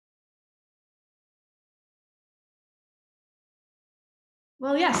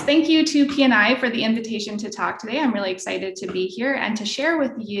Well, yes, thank you to P&I for the invitation to talk today. I'm really excited to be here and to share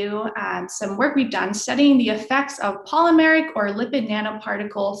with you some work we've done studying the effects of polymeric or lipid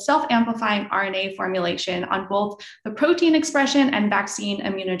nanoparticle self-amplifying RNA formulation on both the protein expression and vaccine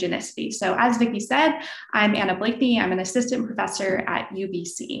immunogenicity. So as Vicki said, I'm Anna Blakney. I'm an assistant professor at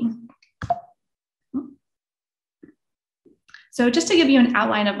UBC. So just to give you an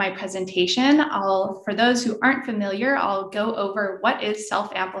outline of my presentation, for those who aren't familiar, I'll go over what is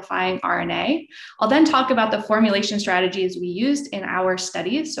self-amplifying RNA. I'll then talk about the formulation strategies we used in our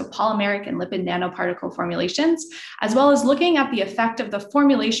studies, so polymeric and lipid nanoparticle formulations, as well as looking at the effect of the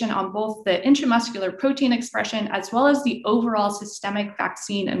formulation on both the intramuscular protein expression, as well as the overall systemic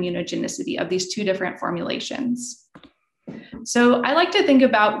vaccine immunogenicity of these two different formulations. So I like to think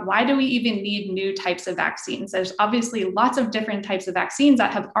about, why do we even need new types of vaccines? There's obviously lots of different types of vaccines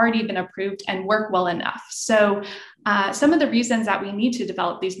that have already been approved and work well enough. So some of the reasons that we need to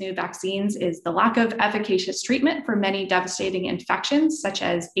develop these new vaccines is the lack of efficacious treatment for many devastating infections, such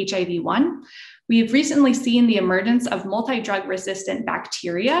as HIV-1. We've recently seen the emergence of multi-drug resistant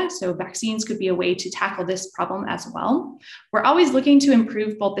bacteria, so vaccines could be a way to tackle this problem as well. We're always looking to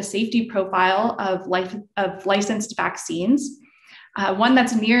improve both the safety profile of licensed vaccines. One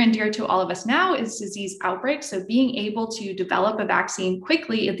that's near and dear to all of us now is disease outbreaks, so being able to develop a vaccine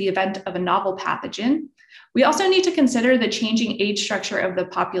quickly in the event of a novel pathogen. We also need to consider the changing age structure of the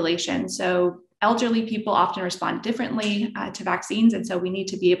population. So elderly people often respond differently to vaccines, and so we need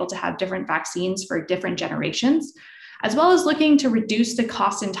to be able to have different vaccines for different generations, as well as looking to reduce the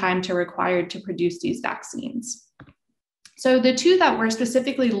cost and time required to produce these vaccines. So the two that we're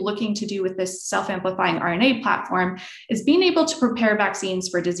specifically looking to do with this self-amplifying RNA platform is being able to prepare vaccines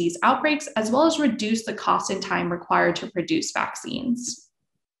for disease outbreaks, as well as reduce the cost and time required to produce vaccines.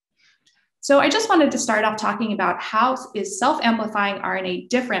 So I just wanted to start off talking about how is self-amplifying RNA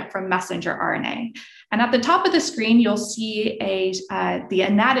different from messenger RNA. And at the top of the screen, you'll see the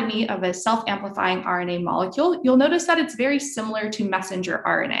anatomy of a self-amplifying RNA molecule. You'll notice that it's very similar to messenger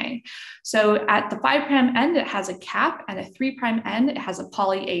RNA. So at the 5' end, it has a cap, and a 3' end, it has a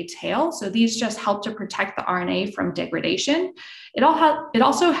poly A tail. So these just help to protect the RNA from degradation. It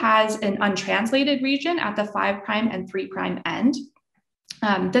also has an untranslated region at the 5' and 3' end.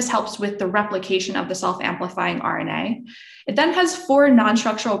 This helps with the replication of the self-amplifying RNA. It then has 4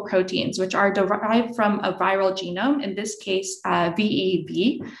 non-structural proteins, which are derived from a viral genome, in this case,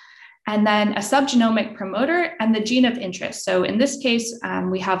 VEV, and then a subgenomic promoter and the gene of interest. So in this case,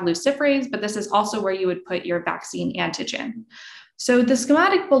 we have luciferase, but this is also where you would put your vaccine antigen. So the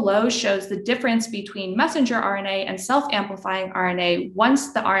schematic below shows the difference between messenger RNA and self-amplifying RNA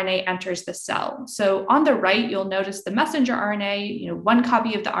once the RNA enters the cell. So on the right, you'll notice the messenger RNA, one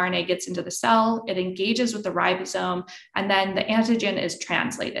copy of the RNA gets into the cell, it engages with the ribosome, and then the antigen is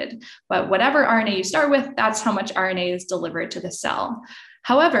translated. But whatever RNA you start with, that's how much RNA is delivered to the cell.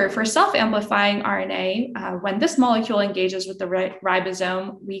 However, for self-amplifying RNA, when this molecule engages with the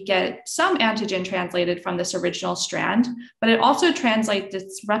ribosome, we get some antigen translated from this original strand, but it also translates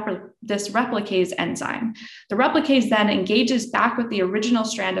this replicase enzyme. The replicase then engages back with the original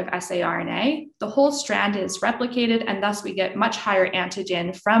strand of saRNA. The whole strand is replicated, and thus we get much higher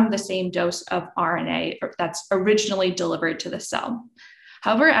antigen from the same dose of RNA that's originally delivered to the cell.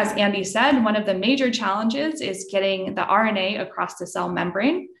 However, as Andy said, one of the major challenges is getting the RNA across the cell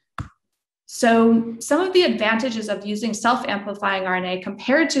membrane. So some of the advantages of using self-amplifying RNA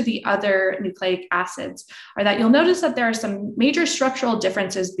compared to the other nucleic acids are that you'll notice that there are some major structural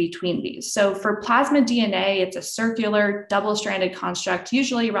differences between these. So for plasmid DNA, it's a circular double-stranded construct,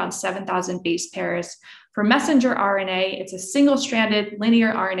 usually around 7,000 base pairs. For messenger RNA, it's a single-stranded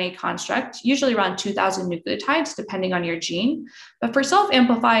linear RNA construct, usually around 2,000 nucleotides, depending on your gene. But for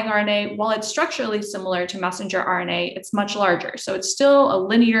self-amplifying RNA, while it's structurally similar to messenger RNA, it's much larger. So it's still a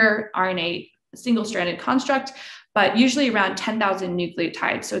linear RNA single-stranded construct, but usually around 10,000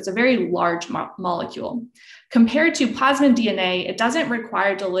 nucleotides. So it's a very large molecule. Compared to plasmid DNA, it doesn't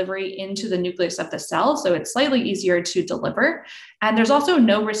require delivery into the nucleus of the cell, so it's slightly easier to deliver. And there's also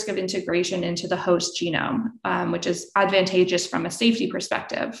no risk of integration into the host genome, which is advantageous from a safety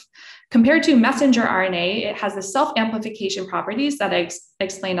perspective. Compared to messenger RNA, it has the self-amplification properties that I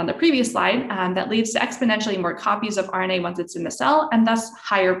explained on the previous slide that leads to exponentially more copies of RNA once it's in the cell, and thus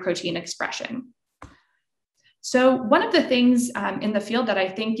higher protein expression. So one of the things in the field that I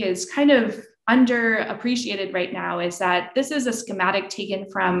think is kind of underappreciated right now is that this is a schematic taken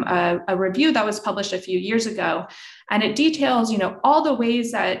from a review that was published a few years ago, and it details, all the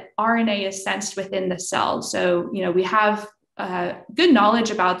ways that RNA is sensed within the cell. So, we have good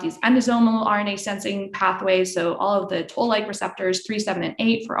knowledge about these endosomal RNA sensing pathways, so all of the toll-like receptors 3, 7, and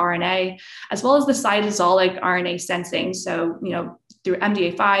 8 for RNA, as well as the cytosolic RNA sensing, so through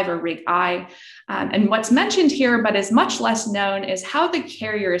MDA5 or RIG-I. And what's mentioned here, but is much less known, is how the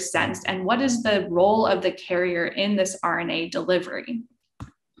carrier is sensed and what is the role of the carrier in this RNA delivery.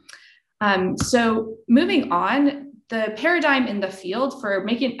 So moving on, the paradigm in the field for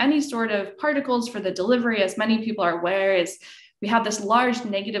making any sort of particles for the delivery, as many people are aware, is we have this large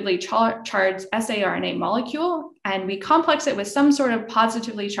negatively charged saRNA molecule, and we complex it with some sort of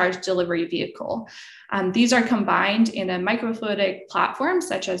positively charged delivery vehicle. These are combined in a microfluidic platform,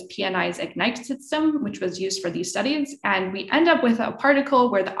 such as PNI's Ignite system, which was used for these studies, and we end up with a particle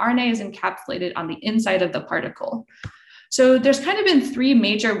where the RNA is encapsulated on the inside of the particle. So there's kind of been three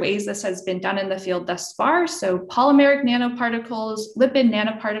major ways this has been done in the field thus far. So polymeric nanoparticles, lipid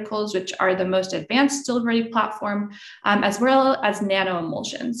nanoparticles, which are the most advanced delivery platform, as well as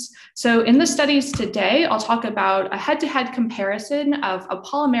nanoemulsions. So in the studies today, I'll talk about a head-to-head comparison of a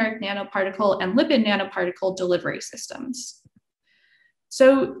polymeric nanoparticle and lipid nanoparticle delivery systems.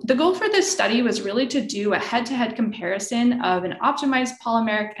 So the goal for this study was really to do a head-to-head comparison of an optimized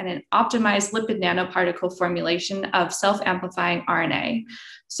polymeric and an optimized lipid nanoparticle formulation of self-amplifying RNA.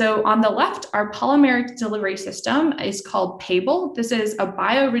 So on the left, our polymeric delivery system is called PABLE. This is a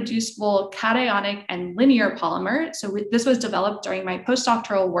bioreducible cationic and linear polymer. So this was developed during my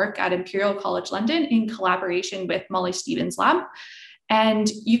postdoctoral work at Imperial College London in collaboration with Molly Stevens' lab. And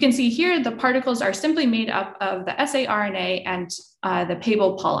you can see here, the particles are simply made up of the saRNA and the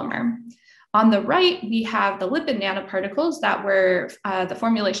PABLE polymer. On the right, we have the lipid nanoparticles that were, the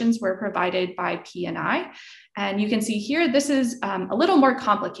formulations were provided by PNI. And you can see here, this is a little more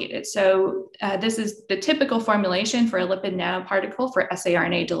complicated. So this is the typical formulation for a lipid nanoparticle for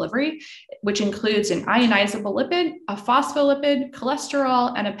saRNA delivery, which includes an ionizable lipid, a phospholipid,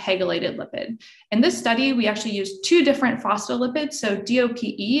 cholesterol, and a pegylated lipid. In this study, we actually used two different phospholipids, so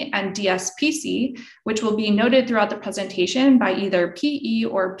DOPE and DSPC, which will be noted throughout the presentation by either PE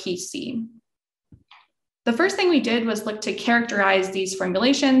or PC. The first thing we did was look to characterize these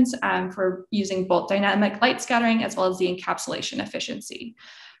formulations for using both dynamic light scattering as well as the encapsulation efficiency.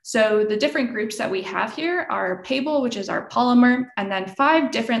 So the different groups that we have here are PABLE, which is our polymer, and then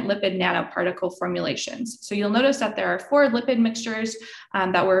 5 different lipid nanoparticle formulations. So you'll notice that there are 4 lipid mixtures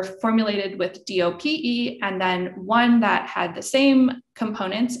that were formulated with DOPE, and then 1 that had the same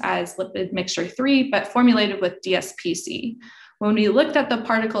components as lipid mixture 3, but formulated with DSPC. When we looked at the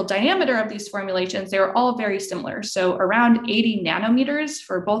particle diameter of these formulations, they were all very similar. So around 80 nanometers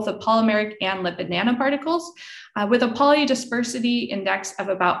for both the polymeric and lipid nanoparticles, with a polydispersity index of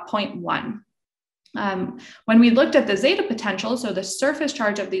about 0.1. When we looked at the zeta potential, so the surface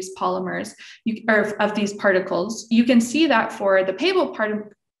charge of these polymers, or of these particles, you can see that for the PABLE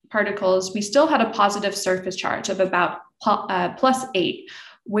particles, we still had a positive surface charge of about plus 8.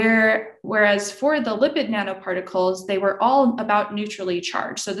 Whereas for the lipid nanoparticles, they were all about neutrally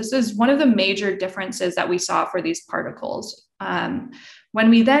charged. So this is one of the major differences that we saw for these particles. When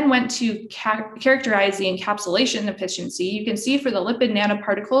we then went to characterize the encapsulation efficiency, you can see for the lipid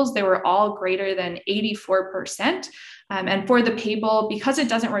nanoparticles, they were all greater than 84%. And for the PABLE, because it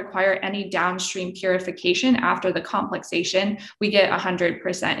doesn't require any downstream purification after the complexation, we get 100%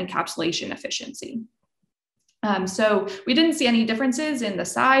 encapsulation efficiency. So we didn't see any differences in the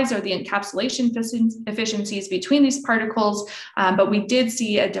size or the encapsulation efficiencies between these particles, but we did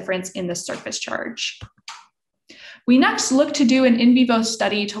see a difference in the surface charge. We next looked to do an in vivo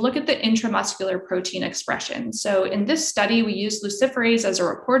study to look at the intramuscular protein expression. So in this study, we used luciferase as a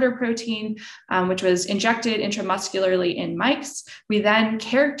reporter protein, which was injected intramuscularly in mice. We then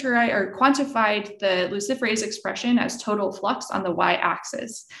characterized or quantified the luciferase expression as total flux on the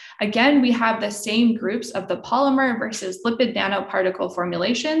y-axis. Again, we have the same groups of the polymer versus lipid nanoparticle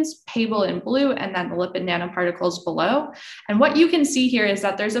formulations, PABLE in blue, and then the lipid nanoparticles below. And what you can see here is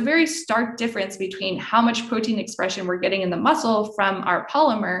that there's a very stark difference between how much protein expression we're getting in the muscle from our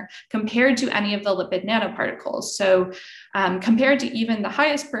polymer compared to any of the lipid nanoparticles. So compared to even the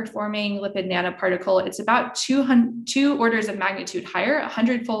highest performing lipid nanoparticle, it's about 2 orders of magnitude higher,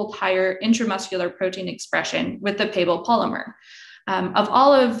 100-fold higher intramuscular protein expression with the PABLE polymer. Of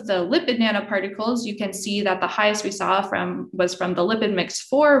all of the lipid nanoparticles, you can see that the highest we saw was from the lipid mix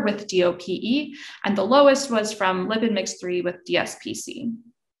 4 with DOPE, and the lowest was from lipid mix 3 with DSPC.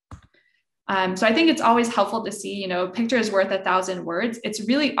 So I think it's always helpful to see, a picture is worth 1,000 words. It's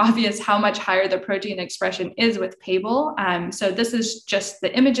really obvious how much higher the protein expression is with PABLE. So this is just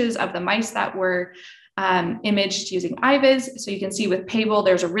the images of the mice that were imaged using IVIS. So you can see with Pable,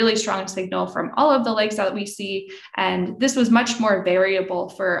 there's a really strong signal from all of the legs that we see. And this was much more variable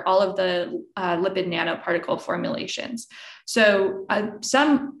for all of the lipid nanoparticle formulations. So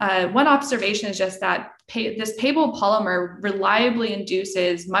one observation is just that this Pable polymer reliably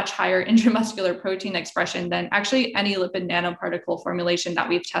induces much higher intramuscular protein expression than actually any lipid nanoparticle formulation that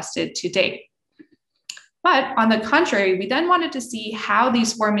we've tested to date. But on the contrary, we then wanted to see how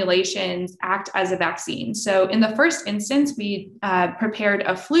these formulations act as a vaccine. So in the first instance, we prepared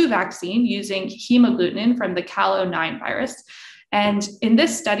a flu vaccine using hemagglutinin from the CAL09 virus. And in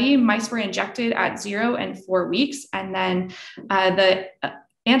this study, mice were injected at 0 and 4 weeks, and then the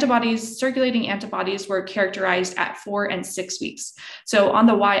circulating antibodies were characterized at 4 and 6 weeks. So on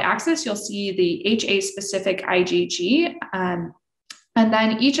the y-axis, you'll see the HA-specific IgG, and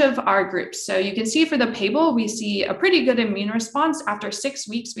then each of our groups. So you can see for the Pable, we see a pretty good immune response. After 6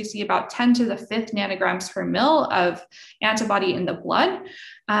 weeks, we see about 10 to the 5th nanograms per mil of antibody in the blood.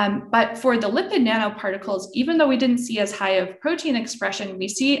 But for the lipid nanoparticles, even though we didn't see as high of protein expression, we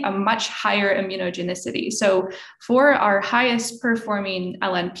see a much higher immunogenicity. So for our highest performing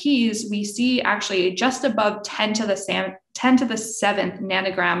LNPs, we see actually just above 10 to the 7th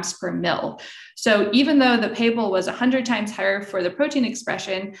nanograms per mil. So even though the Pable was 100 times higher for the protein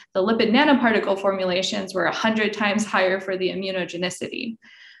expression, the lipid nanoparticle formulations were 100 times higher for the immunogenicity.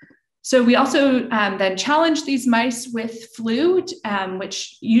 So we also then challenged these mice with flu,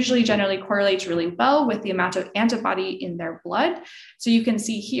 which usually generally correlates really well with the amount of antibody in their blood. So you can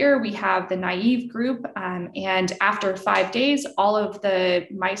see here we have the naive group, and after 5 days, all of the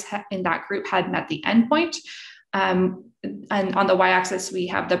mice in that group had met the endpoint. And on the y-axis, we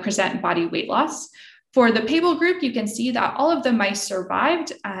have the % body weight loss. For the Pable group, you can see that all of the mice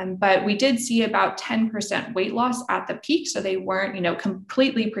survived, but we did see about 10% weight loss at the peak, so they weren't,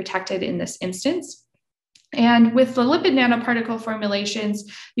 completely protected in this instance. And with the lipid nanoparticle formulations,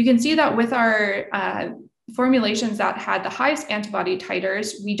 you can see that with our formulations that had the highest antibody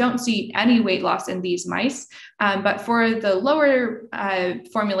titers, we don't see any weight loss in these mice. But for the lower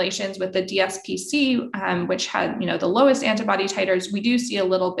formulations with the DSPC, which had the lowest antibody titers, we do see a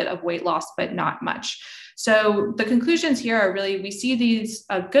little bit of weight loss, but not much. So the conclusions here are really, we see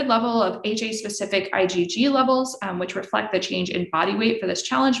a good level of HA-specific IgG levels, which reflect the change in body weight for this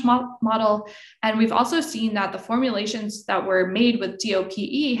challenge model. And we've also seen that the formulations that were made with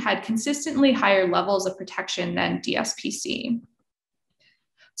DOPE had consistently higher levels of protection than DSPC.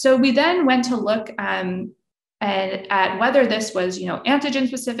 So we then went to look and at whether this was, antigen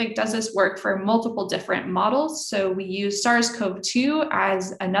specific. Does this work for multiple different models? So we used SARS-CoV-2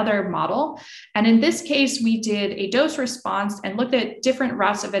 as another model. And in this case, we did a dose response and looked at different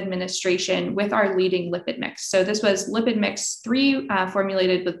routes of administration with our leading lipid mix. So this was lipid mix 3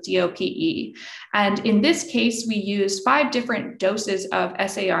 formulated with DOPE. And in this case, we used 5 different doses of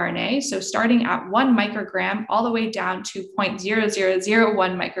saRNA. So starting at 1 microgram all the way down to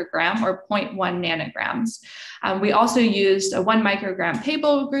 0.0001 microgram or 0.1 nanograms. We also used a 1 microgram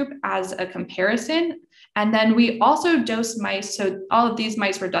Pable group as a comparison. And then we also dosed mice. So all of these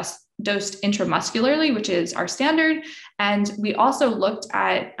mice were dosed intramuscularly, which is our standard. And we also looked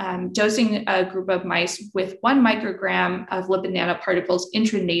at dosing a group of mice with 1 microgram of lipid nanoparticles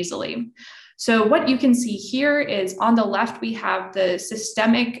intranasally. So what you can see here is on the left, we have the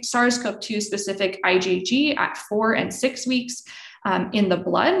systemic SARS-CoV-2 specific IgG at 4 and 6 weeks. In the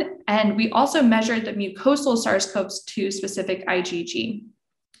blood. And we also measured the mucosal SARS-CoV-2 specific IgG.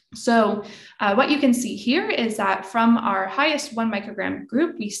 So what you can see here is that from our highest 1 microgram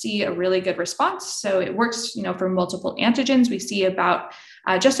group, we see a really good response. So it works, for multiple antigens. We see about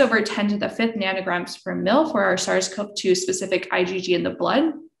just over 10 to the 5th nanograms per mil for our SARS-CoV-2 specific IgG in the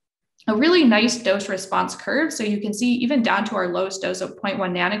blood. A really nice dose response curve. So you can see even down to our lowest dose of 0.1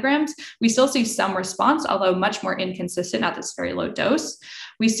 nanograms, we still see some response, although much more inconsistent at this very low dose.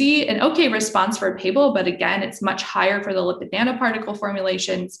 We see an okay response for Pable, but again, it's much higher for the lipid nanoparticle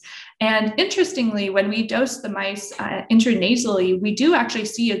formulations. And interestingly, when we dose the mice intranasally, we do actually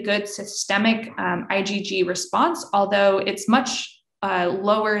see a good systemic IgG response, although it's much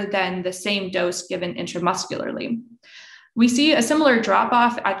lower than the same dose given intramuscularly. We see a similar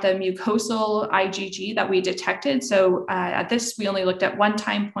drop-off at the mucosal IgG that we detected. So at this, we only looked at 1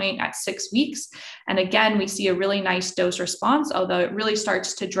 time point at 6 weeks. And again, we see a really nice dose response, although it really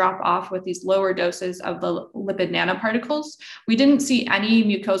starts to drop off with these lower doses of the lipid nanoparticles. We didn't see any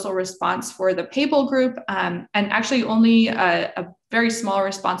mucosal response for the Pable group, and actually only a very small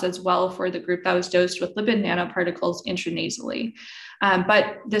response as well for the group that was dosed with lipid nanoparticles intranasally.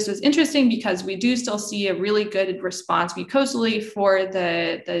 But this was interesting because we do still see a really good response mucosally for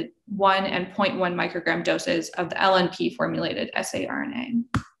the 1 and 0.1 microgram doses of the LNP formulated saRNA.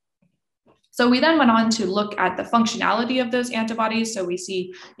 So we then went on to look at the functionality of those antibodies. So we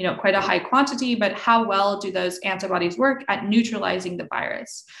see, quite a high quantity, but how well do those antibodies work at neutralizing the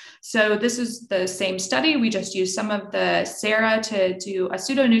virus? So this is the same study. We just used some of the saRNA to do a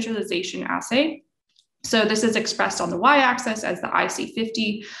pseudo-neutralization assay. So this is expressed on the y-axis as the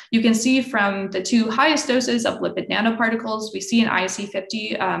IC50. You can see from the 2 highest doses of lipid nanoparticles, we see an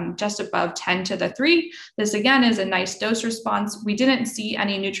IC50 just above 10 to the 3. This again is a nice dose response. We didn't see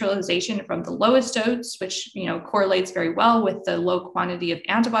any neutralization from the lowest dose, which correlates very well with the low quantity of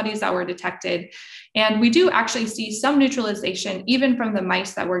antibodies that were detected. And we do actually see some neutralization even from the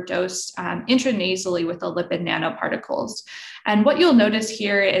mice that were dosed intranasally with the lipid nanoparticles. And what you'll notice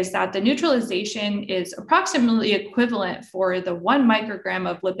here is that the neutralization is approximately equivalent for the 1 microgram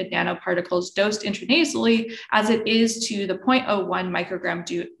of lipid nanoparticles dosed intranasally as it is to the 0.01 microgram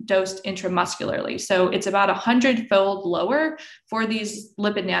dosed intramuscularly. So it's about 100-fold lower for these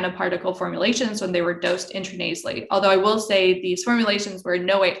lipid nanoparticle formulations when they were dosed intranasally. Although I will say these formulations were in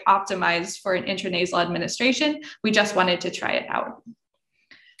no way optimized for an intranasal administration. We just wanted to try it out.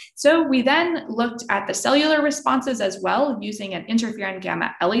 So we then looked at the cellular responses as well using an interferon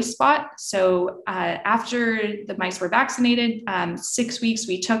gamma ELISpot. So after the mice were vaccinated, 6 weeks,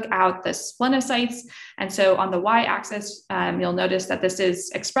 we took out the splenocytes. And so on the y-axis, you'll notice that this is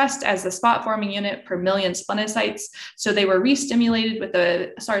expressed as the spot forming unit per million splenocytes. So they were re-stimulated with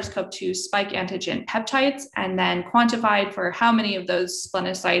the SARS-CoV-2 spike antigen peptides and then quantified for how many of those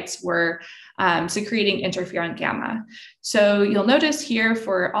splenocytes were secreting interferon gamma. So you'll notice here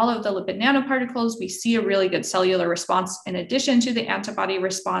for all of the lipid nanoparticles, we see a really good cellular response in addition to the antibody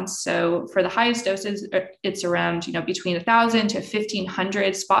response. So for the highest doses, it's around between 1,000 to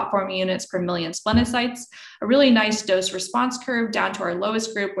 1,500 spot forming units per million splenocytes. A really nice dose response curve down to our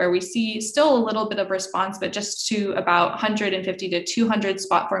lowest group where we see still a little bit of response, but just to about 150 to 200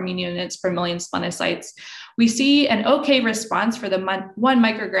 spot forming units per million splenocytes. We see an okay response for the 1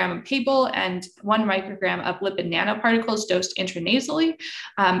 microgram of Pable and 1 microgram of lipid nanoparticles dosed intranasally,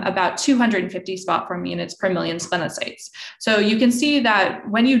 about 250 spot forming units per million splenocytes. So you can see that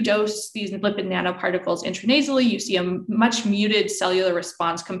when you dose these lipid nanoparticles intranasally, you see a much muted cellular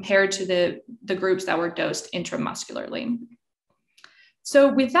response compared to the groups that were dosed intramuscularly.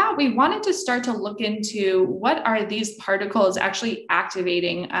 So with that, we wanted to start to look into what are these particles actually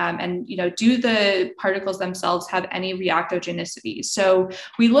activating and do the particles themselves have any reactogenicity? So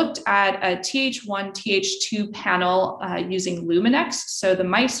we looked at a Th1, Th2 panel using Luminex. So the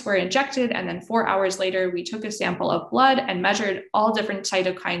mice were injected and then 4 hours later, we took a sample of blood and measured all different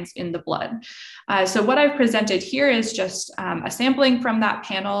cytokines in the blood. So what I've presented here is just a sampling from that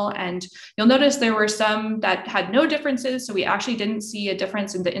panel. And you'll notice there were some that had no differences. So we actually didn't see a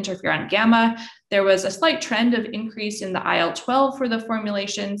difference in the interferon gamma. There was a slight trend of increase in the IL-12 for the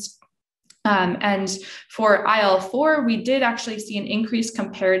formulations. And for IL-4, we did actually see an increase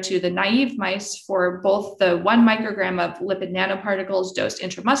compared to the naive mice for both the 1 microgram of lipid nanoparticles dosed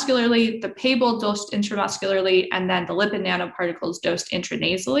intramuscularly, the Pable dosed intramuscularly, and then the lipid nanoparticles dosed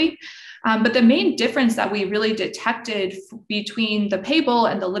intranasally. But the main difference that we really detected between the Pable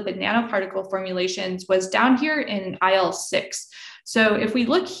and the lipid nanoparticle formulations was down here in IL-6. So if we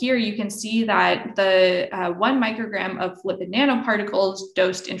look here, you can see that the 1 microgram of lipid nanoparticles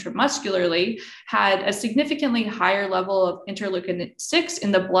dosed intramuscularly had a significantly higher level of interleukin-6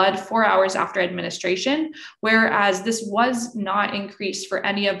 in the blood 4 hours after administration, whereas this was not increased for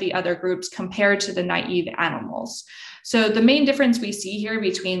any of the other groups compared to the naive animals. So the main difference we see here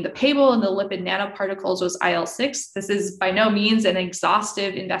between the Pable and the lipid nanoparticles was IL-6. This is by no means an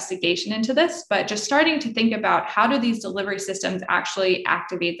exhaustive investigation into this, but just starting to think about how do these delivery systems actually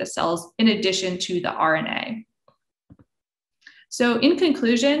activate the cells in addition to the RNA. So in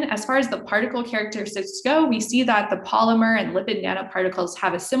conclusion, as far as the particle characteristics go, we see that the polymer and lipid nanoparticles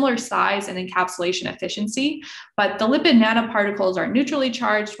have a similar size and encapsulation efficiency, but the lipid nanoparticles are neutrally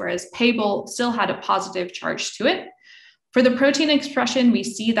charged, whereas Pable still had a positive charge to it. For the protein expression, we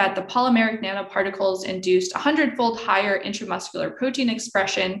see that the polymeric nanoparticles induced 100-fold higher intramuscular protein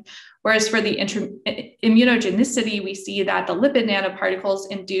expression, whereas for the immunogenicity, we see that the lipid nanoparticles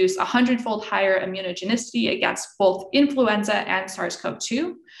induce 100-fold higher immunogenicity against both influenza and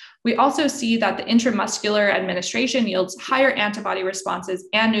SARS-CoV-2. We also see that the intramuscular administration yields higher antibody responses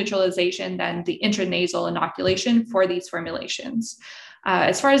and neutralization than the intranasal inoculation for these formulations.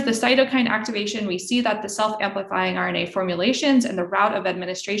 As far as the cytokine activation, we see that the self-amplifying RNA formulations and the route of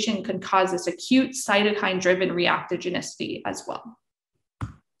administration can cause this acute cytokine-driven reactogenicity as well.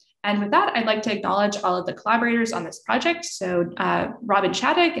 And with that, I'd like to acknowledge all of the collaborators on this project. So Robin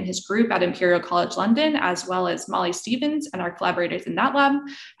Chaddick and his group at Imperial College London, as well as Molly Stevens and our collaborators in that lab,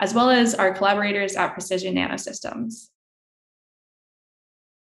 as well as our collaborators at Precision Nanosystems.